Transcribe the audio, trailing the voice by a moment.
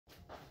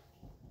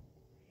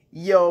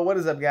Yo, what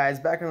is up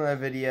guys? Back in another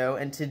video,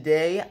 and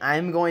today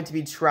I'm going to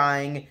be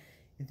trying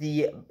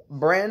the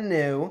brand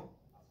new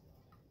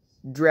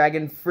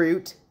Dragon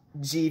Fruit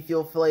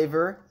Gfuel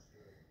flavor,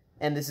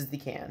 and this is the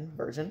can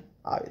version,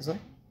 obviously.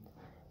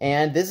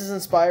 And this is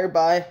inspired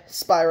by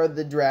Spyro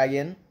the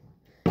Dragon,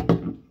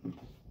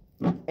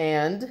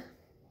 and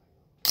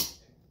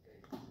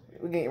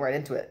we're gonna get right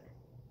into it.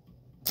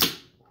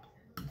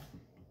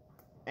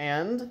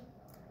 And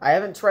I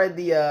haven't tried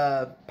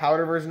the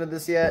powder version of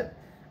this yet,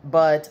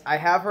 but I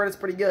have heard it's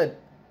pretty good.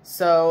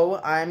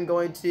 So I'm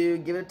going to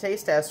give it a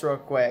taste test real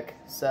quick.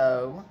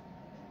 So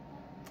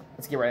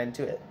let's get right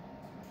into it.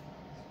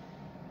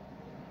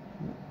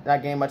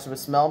 Not getting much of a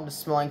smell, I'm just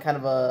smelling kind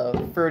of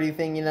a fruity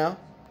thing, you know?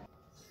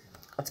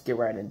 Let's get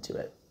right into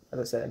it, as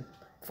I said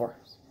before.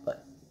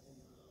 But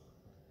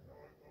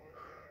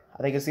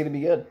I think it's going to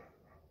be good.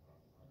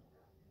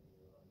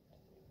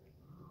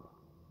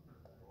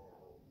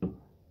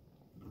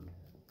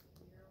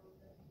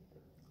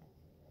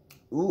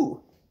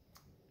 Ooh.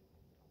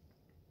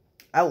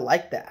 I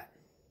like that.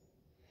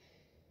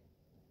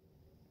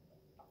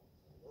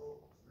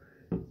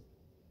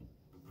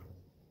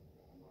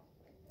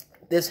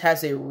 This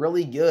has a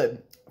really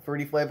good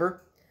fruity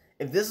flavor.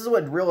 If this is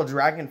what real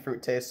dragon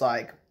fruit tastes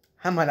like,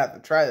 I might have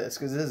to try this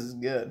because this is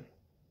good.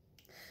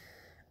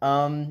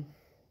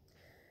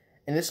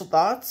 Initial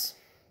thoughts?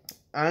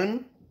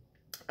 I'm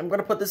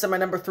gonna put this at my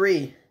number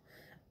 3.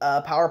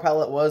 Power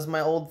Pellet was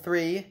my old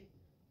 3,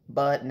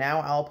 but now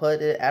I'll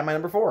put it at my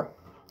number 4.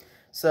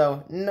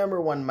 So, number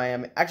 1,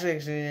 Miami. Actually,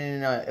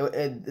 no.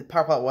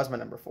 Power Pellet was my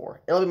number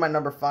 4. It'll be my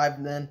number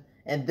 5 then,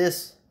 and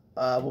this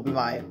will be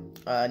my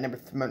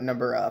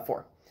number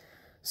 4.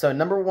 So,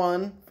 number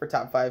 1 for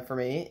top 5 for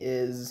me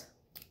is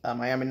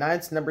Miami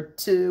Nights. Number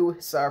 2,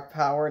 Sour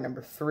Power.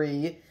 Number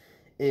 3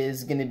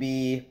 is going to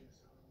be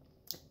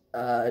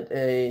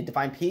a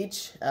Divine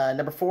Peach.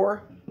 Number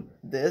 4,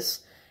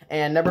 this.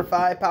 And number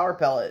 5, Power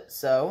Pellet.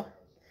 So,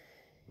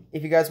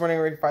 if you guys want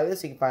to find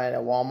this, you can find it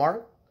at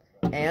Walmart.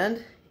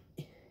 And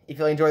if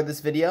you enjoyed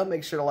this video,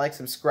 make sure to like,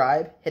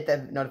 subscribe, hit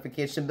that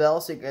notification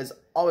bell so you guys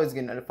always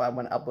get notified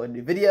when I upload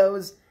new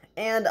videos.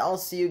 And I'll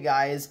see you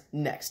guys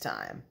next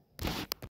time.